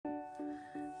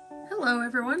Hello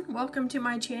everyone, welcome to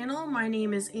my channel. My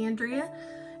name is Andrea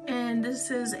and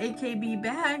this is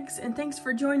AKBBags, and thanks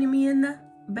for joining me in the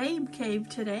Babe Cave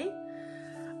today.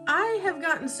 I have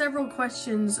gotten several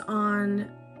questions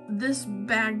on this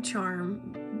bag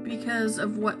charm because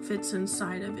of what fits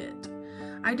inside of it.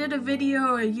 I did a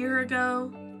video a year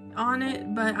ago on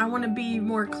it, but I want to be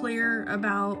more clear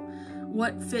about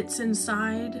what fits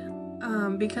inside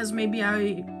because maybe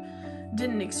I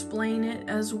didn't explain it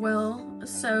as well.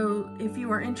 So if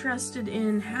you are interested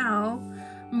in how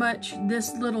much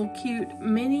this little cute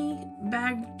mini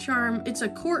bag charm, it's a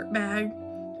court bag,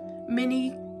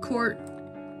 mini court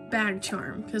bag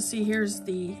charm, because see, here's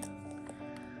the,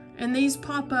 and these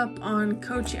pop up on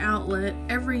Coach Outlet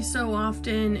every so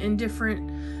often in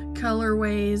different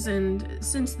colorways, and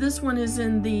since this one is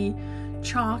in the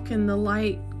chalk and the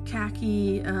light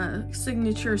khaki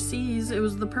signature C's, it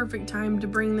was the perfect time to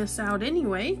bring this out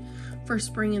anyway for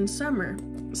spring and summer.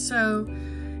 So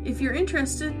if you're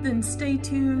interested, then stay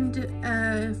tuned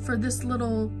for this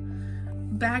little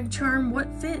bag charm, what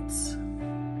fits.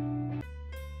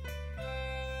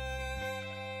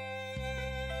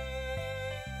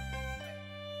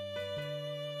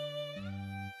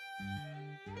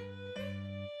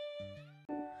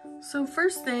 So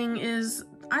first thing is,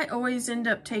 I always end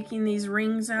up taking these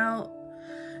rings out.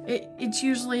 It's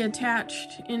usually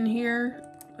attached in here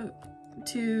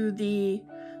to the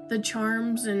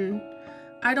charms, and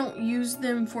I don't use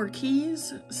them for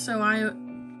keys, so I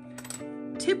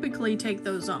typically take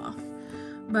those off.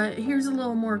 But here's a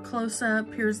little more close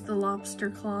up. Here's the lobster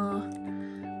claw,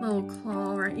 little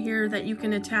claw right here that you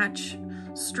can attach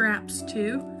straps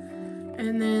to.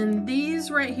 And then these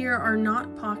right here are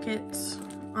not pockets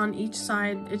on each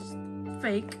side. It's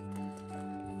fake.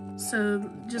 So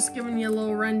just giving you a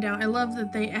little rundown. I love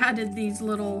that they added these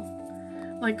little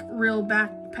like real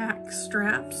backpack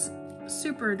straps.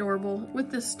 Super adorable, with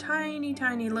this tiny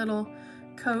little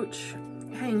Coach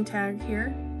hang tag here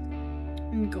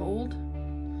in gold.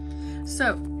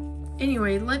 So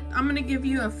anyway, I'm gonna give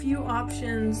you a few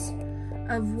options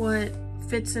of what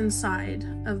fits inside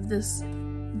of this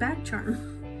bag charm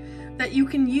that you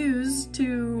can use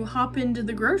to hop into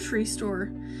the grocery store.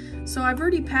 So I've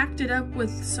already packed it up with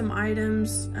some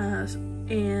items,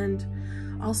 and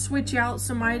I'll switch out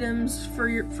some items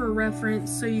for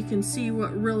reference so you can see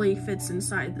what really fits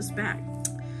inside this bag.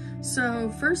 So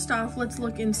first off, let's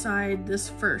look inside this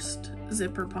first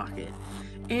zipper pocket.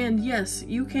 And yes,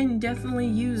 you can definitely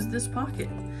use this pocket.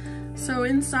 So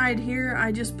inside here,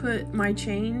 I just put my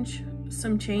change,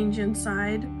 some change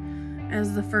inside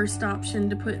as the first option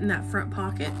to put in that front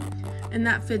pocket, and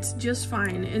that fits just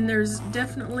fine. And there's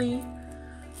definitely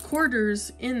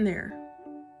quarters in there,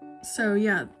 so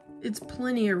yeah, it's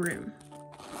plenty of room.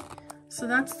 So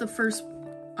that's the first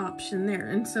option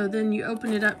there. And so then you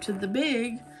open it up to the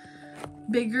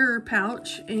bigger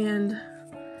pouch, and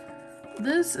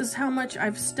this is how much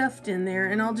I've stuffed in there,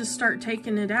 and I'll just start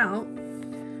taking it out.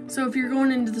 So if you're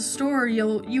going into the store,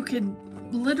 you could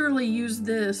literally use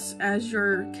this as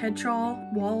your catch-all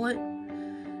wallet,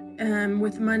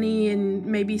 with money and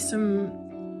maybe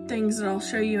some things that I'll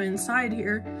show you inside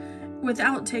here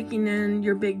without taking in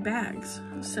your big bags.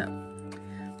 So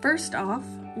first off,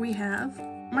 we have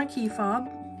my key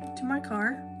fob to my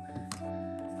car.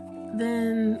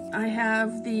 Then I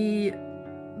have the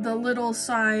little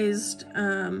sized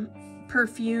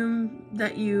perfume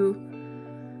that you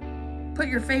put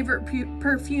your favorite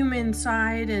perfume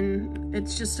inside, and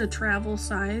it's just a travel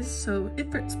size, so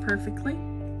it fits perfectly.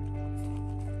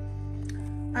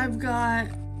 I've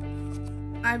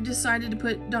decided to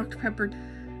put Dr. Pepper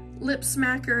lip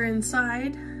smacker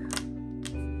inside.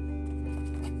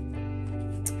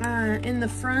 In the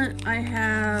front, I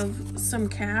have some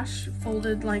cash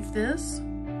folded like this.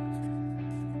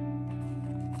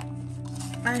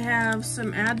 I have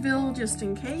some Advil just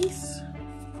in case.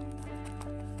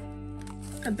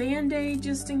 A Band-Aid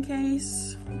just in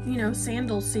case. You know,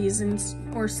 sandal seasons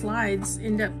or slides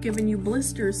end up giving you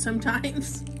blisters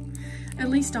sometimes. At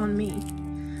least on me.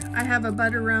 I have a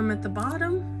butter rum at the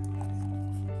bottom.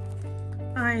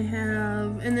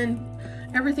 And then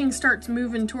everything starts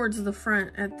moving towards the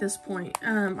front at this point.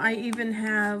 I even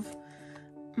have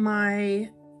my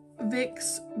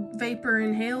Vicks vapor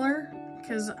inhaler,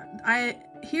 because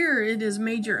here it is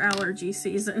major allergy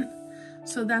season,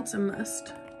 so that's a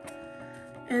must.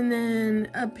 And then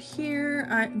up here,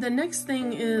 the next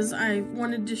thing is I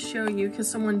wanted to show you, because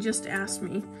someone just asked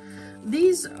me.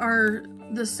 These are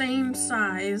the same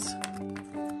size.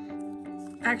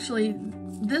 Actually,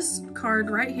 this card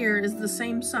right here is the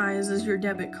same size as your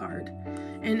debit card.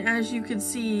 And as you can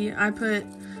see, I put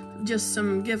just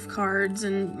some gift cards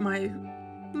and my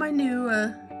my new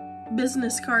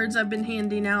business cards I've been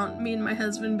handing out. Me and my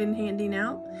husband been handing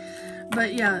out.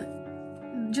 But yeah,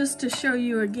 just to show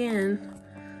you again,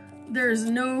 there's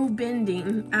no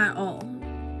bending at all.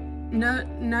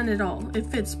 None at all. It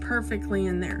fits perfectly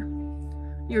in there.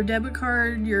 Your debit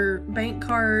card, your bank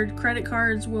card, credit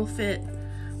cards will fit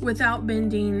without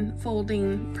bending,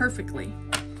 folding perfectly.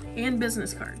 And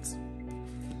business cards.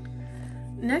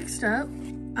 Next up,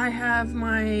 I have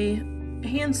my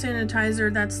hand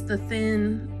sanitizer. That's the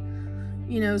thin,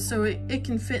 you know, so it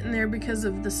can fit in there because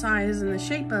of the size and the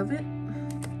shape of it.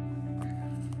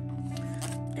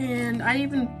 And I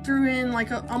even threw in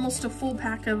like almost a full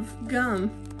pack of gum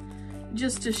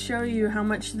just to show you how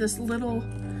much this little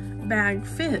bag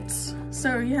fits.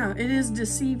 So yeah, it is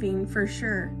deceiving for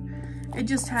sure. It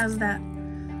just has that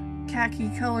khaki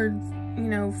colored, you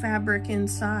know, fabric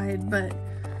inside. But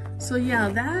so yeah,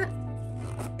 that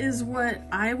is what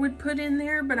I would put in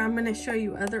there, but I'm going to show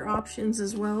you other options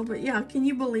as well. But yeah, can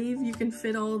you believe you can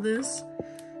fit all this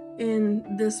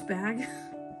in this bag?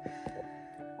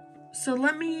 So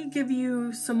let me give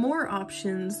you some more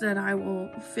options that I will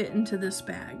fit into this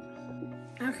bag.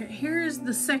 Okay, here's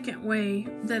the second way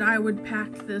that I would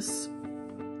pack this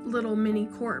little mini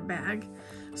court bag.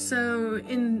 So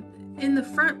in the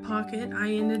front pocket,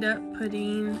 I ended up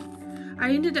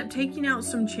taking out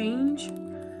some change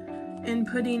and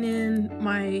putting in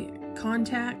my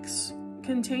contacts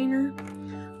container,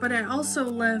 but I also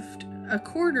left a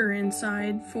quarter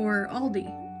inside for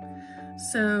Aldi.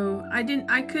 So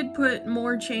I could put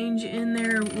more change in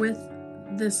there with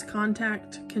this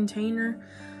contact container,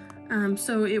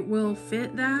 so it will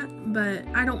fit that, but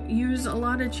I don't use a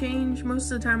lot of change.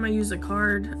 Most of the time I use a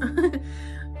card,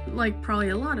 like probably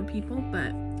a lot of people,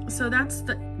 but so that's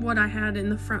what I had in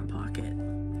the front pocket.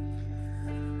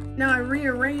 Now I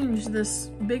rearranged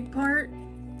this big part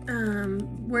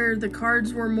where the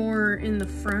cards were more in the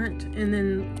front, and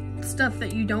then stuff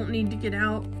that you don't need to get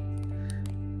out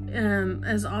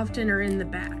as often are in the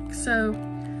back. So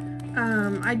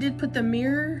I did put the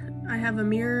mirror. I have a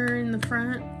mirror in the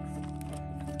front,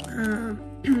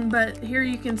 but here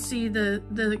you can see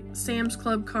the Sam's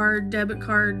Club card, debit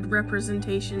card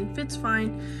representation fits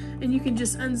fine, and you can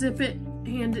just unzip it,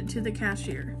 hand it to the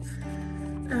cashier.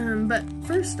 But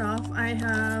first off, I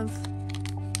have,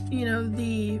 you know,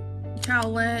 the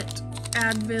Towelette,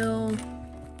 Advil,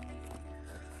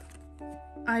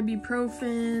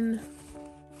 ibuprofen,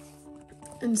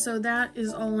 and so that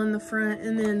is all in the front.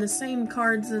 And then the same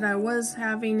cards that I was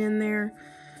having in there,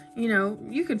 you know,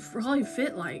 you could probably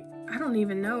fit like, I don't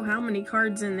even know how many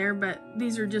cards in there, but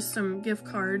these are just some gift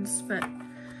cards. But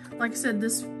like I said,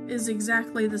 this is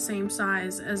exactly the same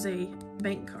size as a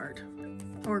bank card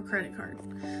or credit card.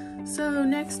 So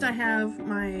next I have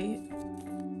my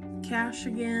cash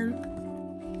again,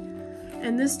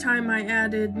 and this time I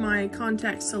added my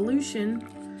contact solution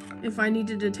if I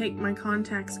needed to take my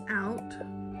contacts out.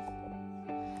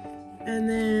 And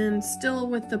then still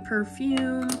with the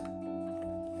perfume,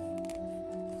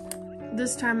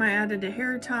 this time I added a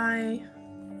hair tie,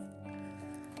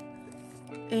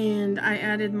 and I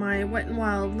added my Wet n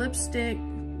Wild lipstick.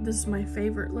 This is my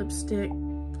favorite lipstick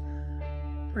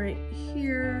right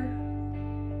here.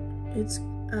 It's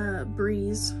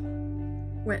Breeze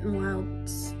Wet n Wild.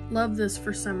 Love this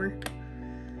for summer.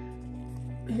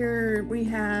 Here we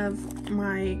have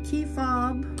my key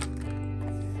fob,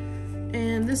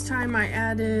 and this time I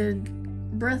added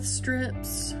breath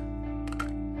strips,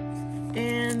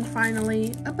 and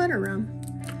finally a butter rum.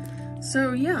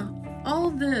 So yeah, all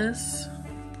this,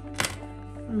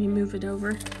 let me move it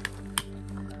over,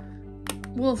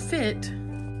 will fit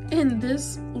in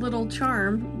this little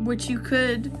charm, which you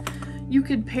could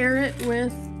pair it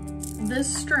with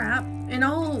this strap, and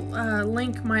I'll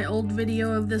link my old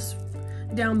video of this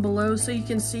down below so you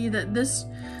can see that this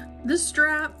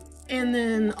strap, and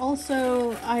then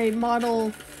also I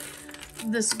model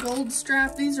this gold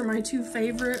strap. These are my two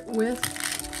favorite with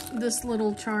this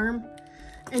little charm,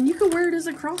 and you can wear it as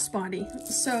a crossbody.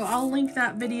 So I'll link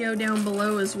that video down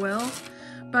below as well.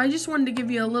 But I just wanted to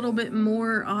give you a little bit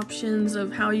more options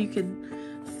of how you could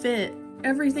fit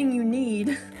everything you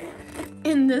need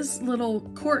in this little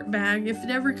court bag. If it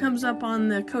ever comes up on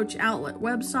the Coach Outlet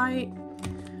website,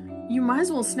 you might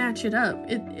as well snatch it up.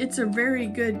 It's a very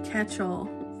good catch-all,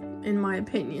 in my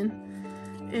opinion.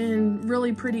 And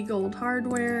really pretty gold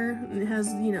hardware. It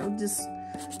has, you know, just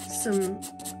some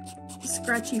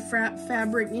scratchy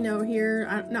fabric, you know, here.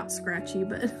 Not scratchy,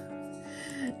 but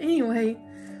anyway,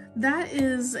 that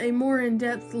is a more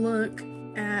in-depth look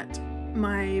at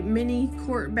my mini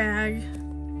court bag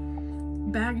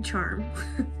charm.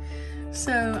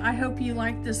 So I hope you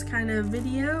like this kind of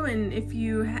video, and if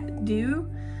you do,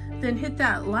 then hit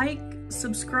that like,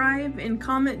 subscribe, and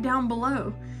comment down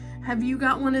below. Have you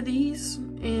got one of these?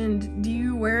 And do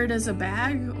you wear it as a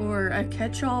bag or a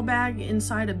catch-all bag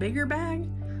inside a bigger bag?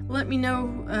 Let me know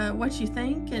what you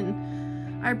think,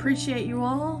 and I appreciate you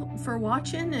all for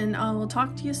watching, and I'll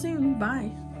talk to you soon.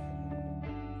 Bye.